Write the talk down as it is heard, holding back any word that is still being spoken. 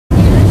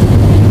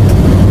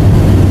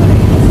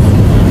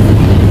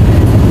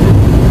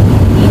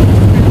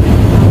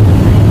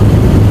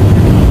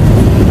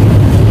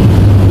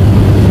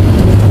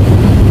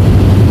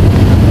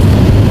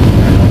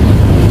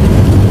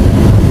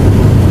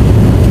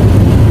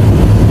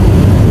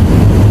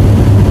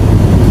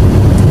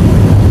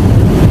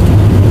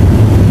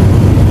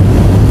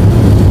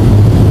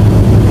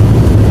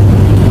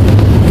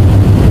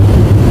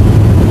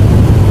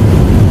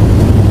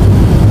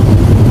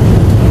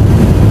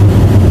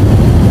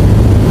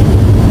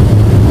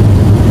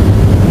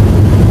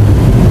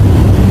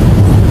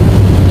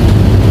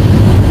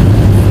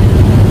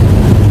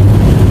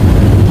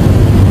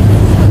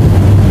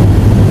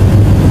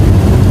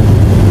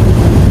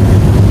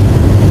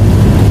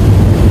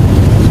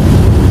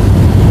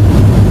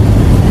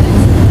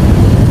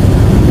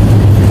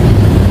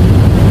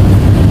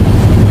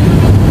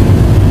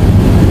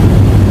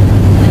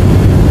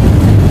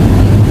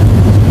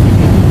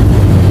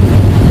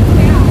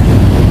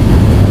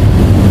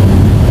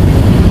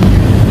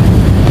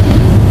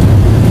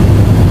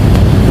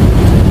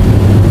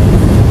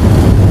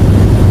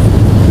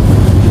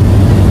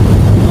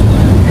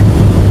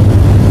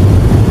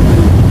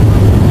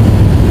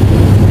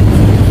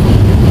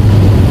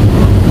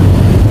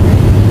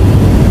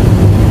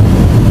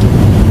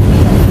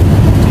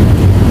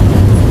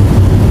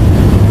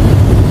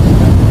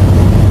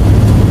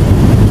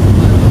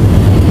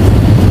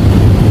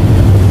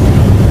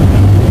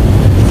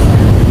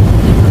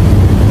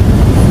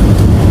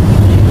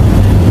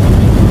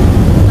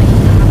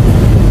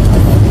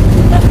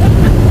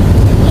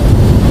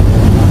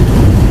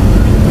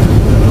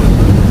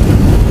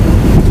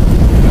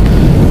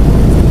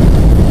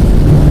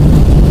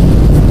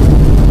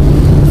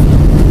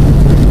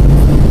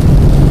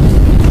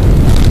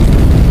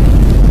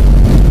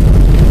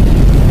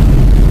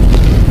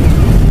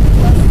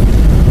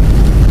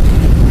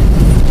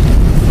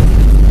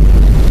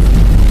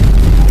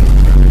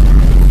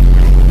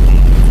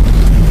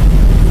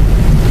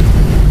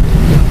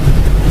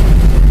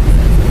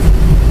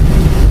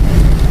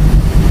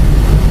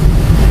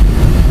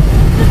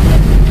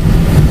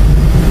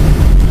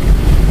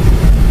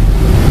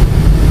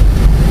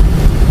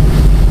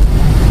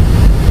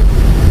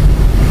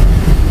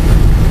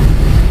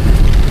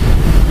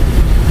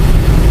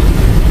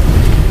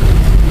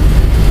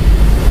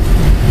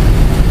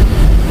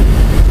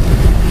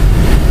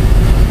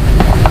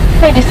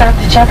Ladies and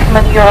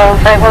gentlemen, you are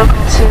very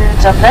welcome to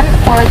Dublin,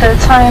 where the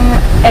time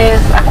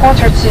is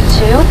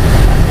 1:45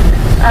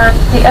 and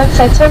the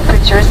outside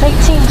temperature is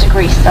 18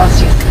 degrees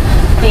Celsius.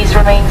 Please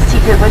remain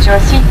seated with your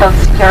seatbelt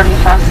securely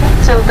fastened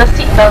till the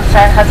seatbelt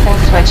sign has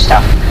been switched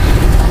off.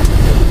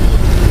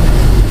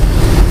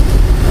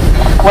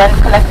 When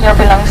collecting your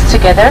belongings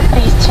together,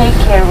 please take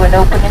care when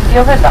opening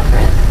the overhead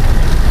lockers.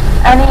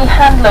 Any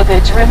hand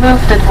luggage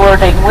removed at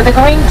boarding with a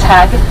green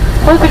tag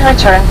will be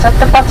returned at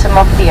the bottom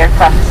of the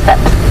aircraft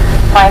steps.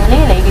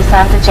 Finally, ladies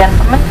and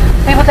gentlemen,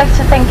 we would like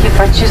to thank you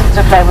for choosing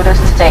to fly with us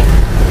today.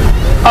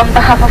 On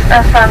behalf of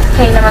Air France,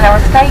 KLM and our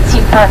Sky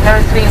team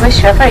partners, we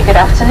wish you a very good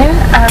afternoon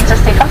and a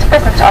safe and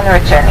pleasant on your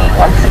journey.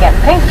 Once again,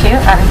 thank you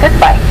and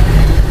goodbye.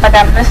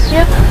 Madame,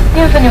 Monsieur,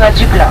 bienvenue à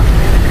Dublin.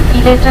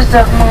 Il est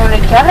 2h moins le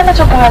quart et la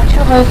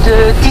température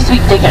de 18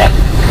 degrés.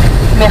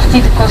 Merci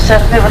de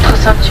conserver votre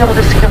ceinture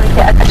de sécurité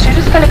attachée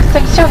jusqu'à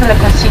l'extinction de la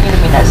consigne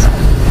lumineuse.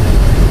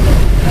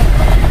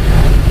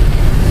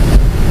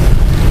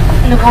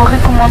 Nous vous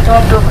recommandons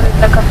d'ouvrir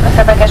le coffre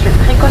à bagages de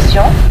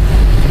précaution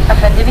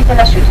afin d'éviter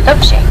la chute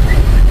d'objets.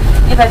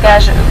 Les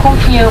bagages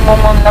confiés au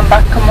moment de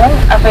l'embarquement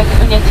avec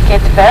une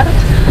étiquette verte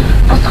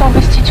vous seront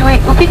restitués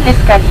au pied de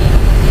l'escalier.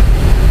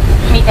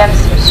 Mesdames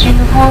et messieurs,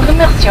 nous vous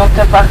remercions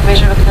d'avoir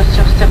voyagé avec nous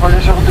sur ce vol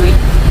aujourd'hui.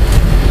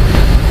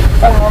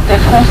 Au nom de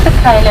France,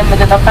 KLM et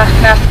de nos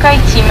partenaires Sky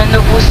Team,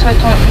 nous vous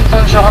souhaitons une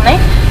bonne journée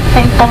et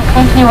une bonne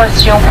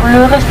continuation pour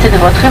le reste de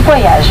votre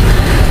voyage.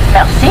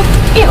 Merci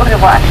et au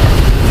revoir.